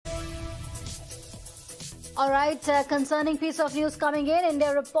All right, concerning piece of news coming in.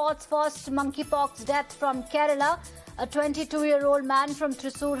 India reports first monkeypox death from Kerala. A 22-year-old man from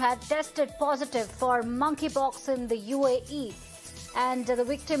Thrissur had tested positive for monkeypox in the UAE. And the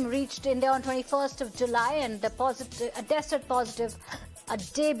victim reached India on 21st of July and tested positive a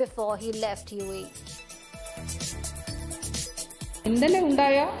day before he left UAE. ഇന്നലെ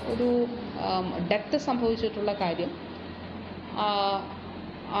ഉണ്ടായ ഒരു death സംഭവിച്ചിട്ടുള്ള കാര്യം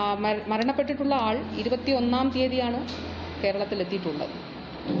മരണപ്പെട്ടിട്ടുള്ള ആൾ 21-ാം തീയതിയാണ് കേരളത്തിലെത്തിയിട്ടുള്ളത്.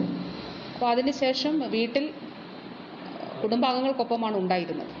 അപ്പോൾ അതിനുശേഷം വീട്ടിൽ കുടുംബാംഗങ്ങൾക്കൊപ്പമാണ്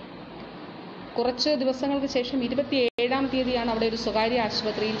ഉണ്ടായിരുന്നത്. കുറച്ച് ദിവസങ്ങൾക്ക് ശേഷം 27-ാം തീയതിയാണ് അവിടെ ഒരു സ്വകാര്യ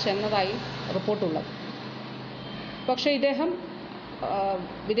ആശുപത്രിയിൽ ചെന്നതായി റിപ്പോർട്ടുള്ളത്. പക്ഷേ ഇദ്ദേഹം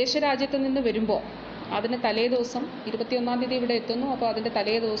വിദേശ രാജ്യത്ത് നിന്ന് വരുമ്പോൾ അതിന് തലേ ദിവസം 21-ാം തീയതി ഇവിടെ എത്തുന്നു. അപ്പോൾ അതിൻ്റെ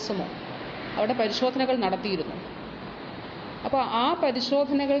തലേ ദിവസമോ അവിടെ പരിശോധനകൾ നടത്തിയിരുന്നു. അപ്പോൾ ആ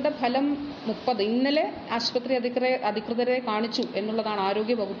പരിശോധനകളുടെ ഫലം 30 ഇന്നലെ ആശുപത്രി അധികൃതരെ കാണിച്ചു എന്നുള്ളതാണ്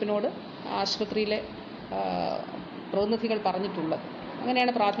ആരോഗ്യ വകുപ്പിനോട് ആശുപത്രിയിലെ പ്രതിനിധികൾ പറഞ്ഞിട്ടുള്ളത്.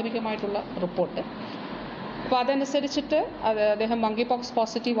 അങ്ങനെയാണ് പ്രാഥമികമായിട്ടുള്ള റിപ്പോർട്ട്. അപ്പോൾ അതനുസരിച്ചിട്ട് അദ്ദേഹം monkeypox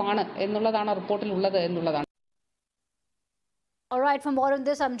പോസിറ്റീവ് ആണ് എന്നുള്ളതാണ് റിപ്പോർട്ടിലുള്ളത് എന്നുള്ളതാണ്. All right, for more on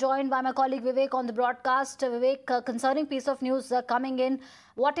this, I'm joined by my colleague Vivek on the broadcast. Vivek, concerning piece of news coming in,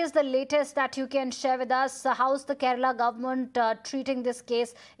 what is the latest that you can share with us? How's the Kerala government treating this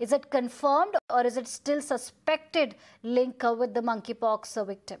case? Is it confirmed or is it still suspected link with the monkeypox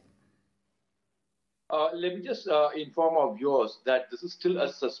victim? Let me just inform our viewers that this is still a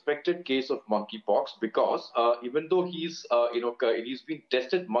suspected case of monkeypox because even though he's been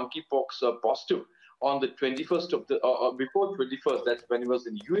tested monkeypox positive on the 21st of the before 21st, that's when he was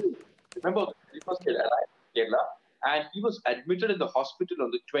in UAE. Remember, the 21st he arrived in Kerala and he was admitted in the hospital on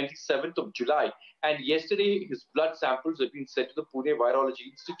the 27th of July. And yesterday, his blood samples have been sent to the Pune Virology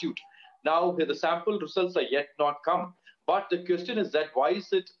Institute. Now, the sample results are yet not come. But the question is that why is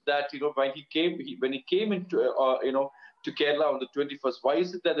it that when he came into to Kerala on the 21st, why is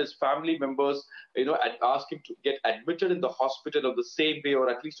it that his family members asked him to get admitted in the hospital on the same day or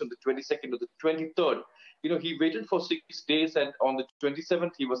at least on the 22nd or the 23rd? He waited for 6 days and on the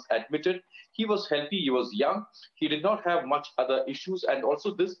 27th he was admitted. He was healthy, he was young, he did not have much other issues, and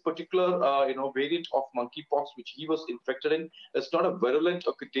also this particular variant of monkeypox which he was infected in is not a virulent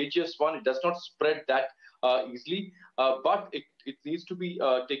or contagious one. It does not spread that easily, but it needs to be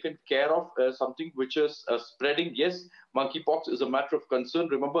taken care of, something which is spreading. Yes, monkeypox is a matter of concern.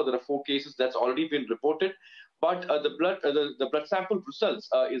 Remember, there are 4 cases that's already been reported. But the blood sample results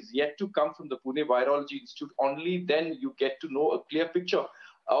is yet to come from the Pune Virology Institute. Only then you get to know a clear picture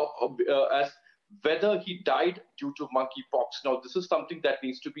as whether he died due to monkeypox. Now, this is something that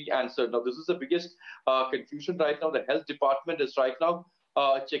needs to be answered. Now, this is the biggest confusion right now. The health department is right now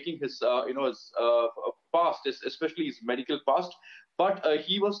checking his past, especially his medical past. But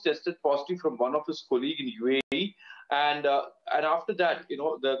he was tested positive from one of his colleagues in UAE, and after that,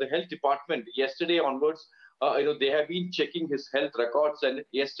 the health department yesterday onwards. They have been checking his health records, and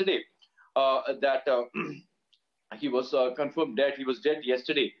yesterday that he was confirmed dead. He was dead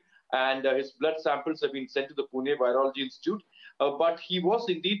yesterday, and his blood samples have been sent to the Pune Virology Institute. But he was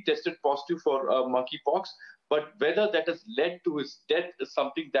indeed tested positive for monkeypox. But whether that has led to his death is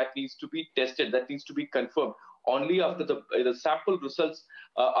something that needs to be tested, that needs to be confirmed. Only after the sample results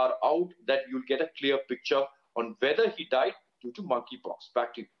are out that you'll get a clear picture on whether he died due to monkeypox.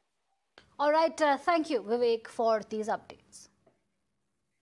 Back to you. All right, thank you, Vivek, for these updates.